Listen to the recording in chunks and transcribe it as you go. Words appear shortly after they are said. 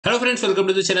Hello friends, welcome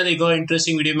to the channel. एक और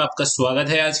interesting video में आपका स्वागत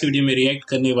है। आज की वीडियो में रिएक्ट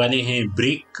करने वाले हैं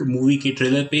ब्रेक मूवी के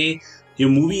ट्रेलर पे। ये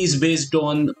movie is based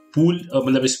on pool,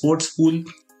 मतलब स्पोर्ट्स पूल।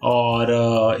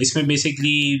 और इसमें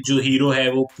बेसिकली जो हीरो है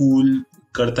वो पूल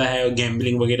करता है और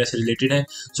गैम्बलिंग वगैरह से रिलेटेड है।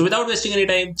 So without wasting any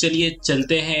time चलिए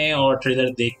चलते हैं और ट्रेलर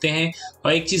देखते हैं।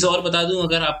 और एक चीज़ और बता दूं,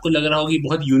 अगर आपको लग रहा हो कि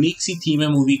बहुत यूनिक सी थीम है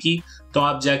मूवी की, तो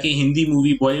आप जाके हिंदी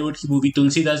मूवी, बॉलीवुड की मूवी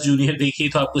तुलसीदास जूनियर देखिए,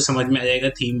 तो आपको समझ में आ जाएगा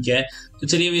थीम क्या है। तो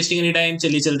चलिए वेस्टिंग एनी टाइम,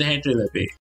 चलिए चलते हैं ट्रेलर पे।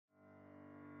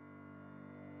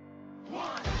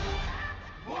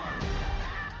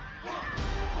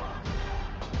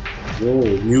 वो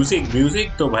म्यूजिक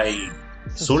म्यूजिक तो भाई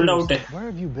सोल्ड आउट है।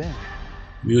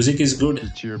 Music is good.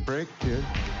 It's your break, kid.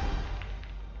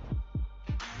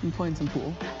 I'm playing some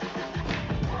pool.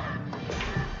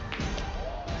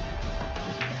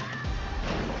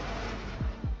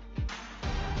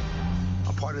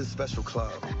 I'm part of this special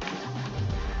club.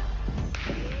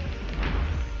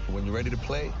 When you're ready to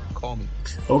play, call me.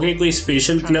 Okay, कोई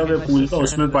special club है pool का,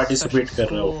 उसमें participate कर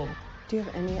रहा हो। Do you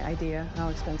have any idea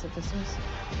how expensive this is?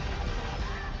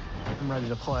 I'm ready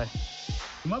to play.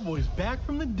 My boy's back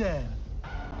from the dead.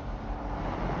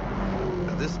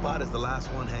 Now, this spot is the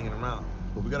last one hanging around,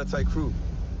 but we got a tight crew.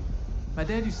 My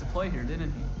dad used to play here,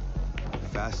 didn't he?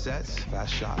 Fast sets,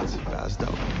 fast shots, fast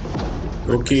dough.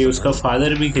 Okay, उसका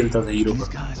father भी खेलता था hero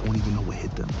These का। guys won't even know what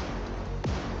hit them.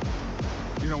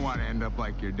 You don't want to end up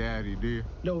like your daddy, do you?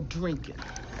 No drinking.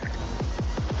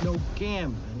 No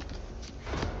gambling.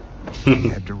 He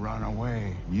had to run away.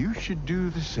 You should do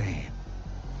the same.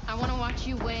 I want to watch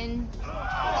you win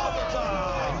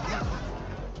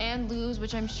and lose,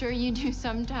 which I'm sure you do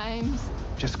sometimes.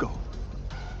 Just go.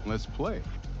 Let's play.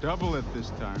 Double it this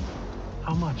time.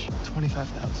 How much?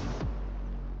 25,000.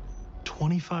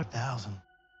 25,000.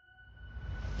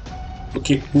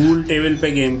 Okay, pool table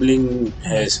पे gambling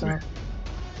है इसमें।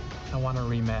 I want a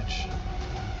rematch.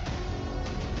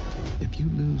 If you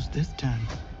lose this time,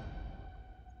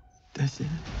 that's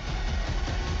it.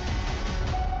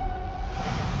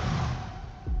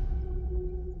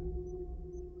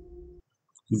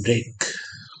 Break.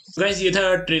 Guys, ये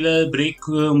था trailer break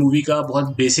movie का।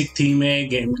 बहुत basic theme है।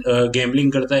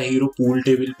 Gambling करता है हीरो पूल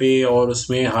टेबल पे और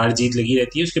उसमें हार जीत लगी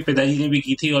रहती है। उसके पिताजी ने भी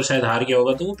की थी और शायद हार गया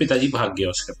होगा, तो वो पिताजी भाग गया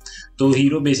उसका। तो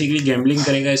हीरो बेसिकली गैम्बलिंग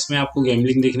करेगा। इसमें आपको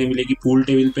गैम्बलिंग देखने मिलेगी पूल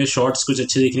टेबल पे। शॉट्स कुछ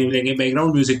अच्छे देखने मिलेंगे।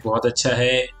 बैकग्राउंड म्यूजिक बहुत अच्छा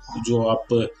है, जो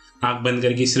आप आंख बंद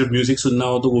करके सिर्फ म्यूजिक सुनना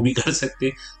हो तो वो भी कर सकते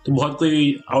हैं। तो बहुत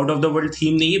कोई out of the world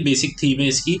theme नहीं है, बेसिक थीम है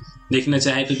इसकी। देखना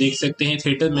चाहे तो देख सकते हैं।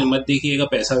 थिएटर में मत देखिएगा,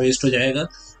 पैसा वेस्ट हो जाएगा।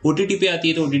 ओटीटी पे आती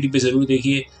है तो ओटीटी पे जरूर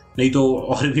देखिए, नहीं तो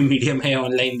और भी मीडियम है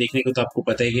ऑनलाइन देखने को, तो आपको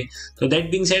पता ही है। तो दैट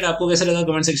बीइंग सेड, आपको कैसा लगा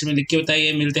कमेंट सेक्शन में लिख के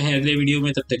बताइए। मिलते हैं अगले वीडियो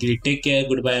में, तब तक के लिए take care,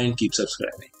 good bye and keep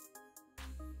subscribing.